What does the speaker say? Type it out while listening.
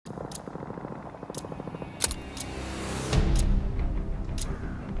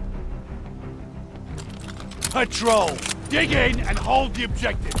Patrol! Dig in and hold the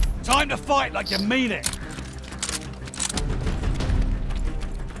objective. Time to fight like you mean it.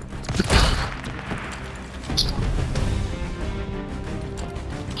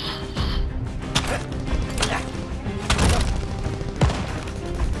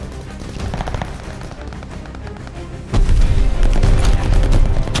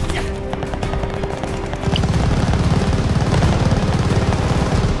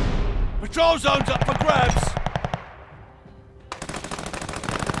 Patrol zone's up for grabs.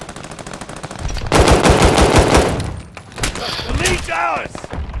 The lead's ours.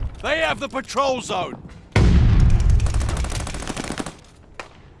 They have the patrol zone.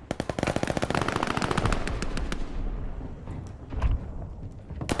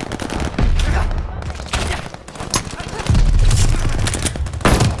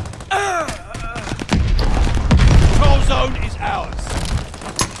 Patrol zone is ours.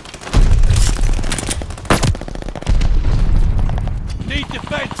 Need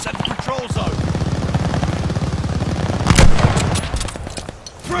defense at the patrol zone.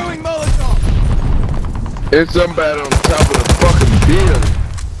 Throwing Molotov! It's somebody on top of the fucking building.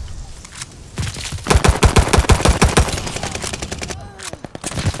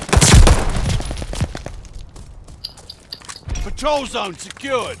 Patrol zone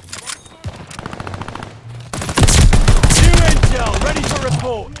secured. New intel, ready for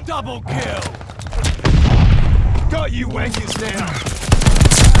report. Double kill. Got you wankers now.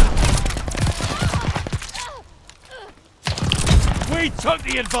 We took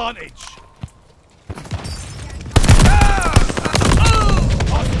the advantage!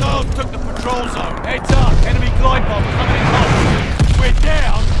 Hostiles took the patrol zone. Heads up, enemy glide bomb coming in hot. We're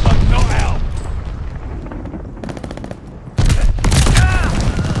down, but not out.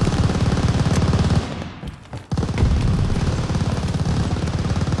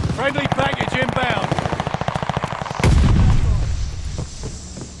 Friendly package inbound.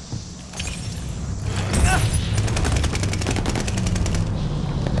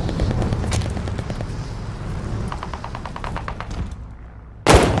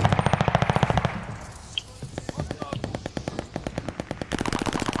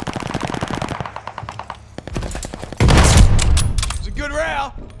 Good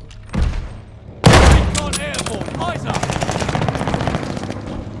row. Recon airborne. Eyes up.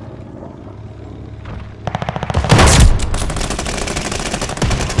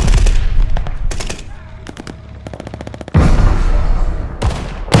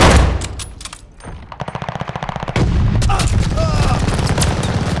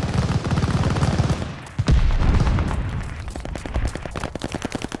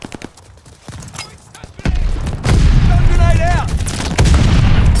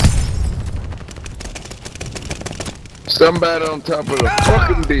 Somebody on top of the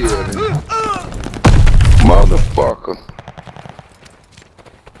fucking building. Motherfucker.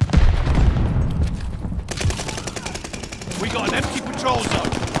 We got an empty patrol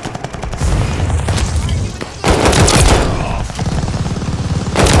zone.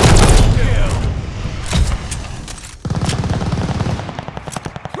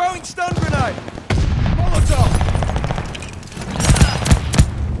 Throwing stun grenade. Molotov.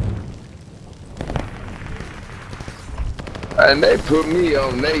 And they put me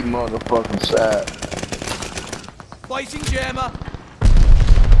on their motherfucking side. Placing jammer.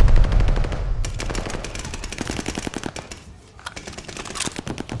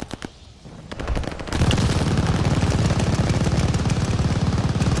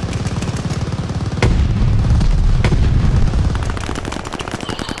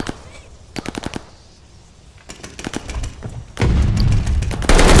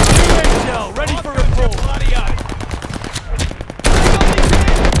 Intel, ready for report.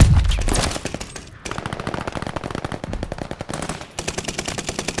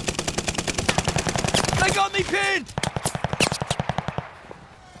 They got me pinned!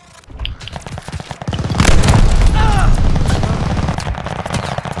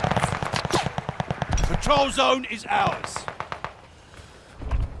 Patrol zone is ours.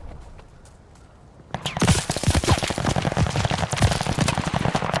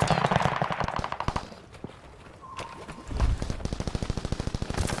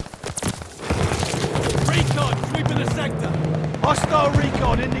 Recon sweeping the sector. Hostile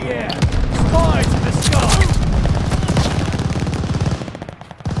recon in the air. Spies in the sky.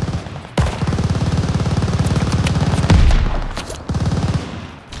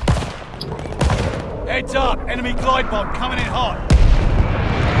 Heads up, enemy glide bomb coming in hot.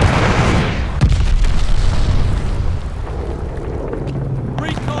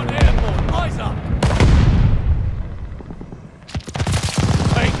 Recon airborne, eyes up.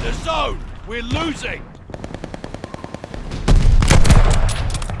 Take the zone, we're losing.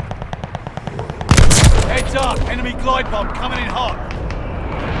 Heads up! Enemy glide bomb coming in hot!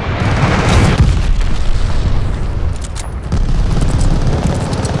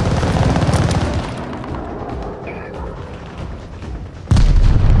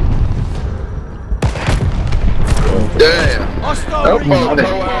 Damn. Hostile That motherfucker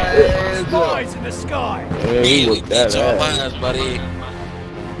recon. ass Spies in the sky! Yeah, he was that ass, buddy.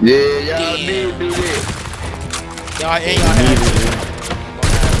 Yeah, y'all need to do this. Y'all ain't gonna have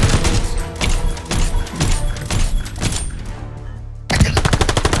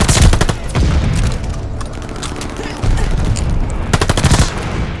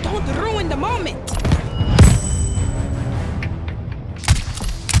Don't ruin the moment.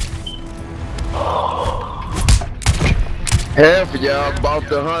 Half of y'all bought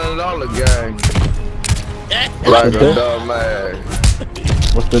the $100 game. Like a dumb ass.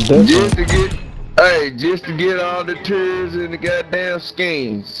 What's the difference? Just to get all the tears and the goddamn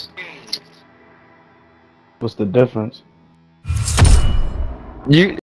skins. What's the difference? You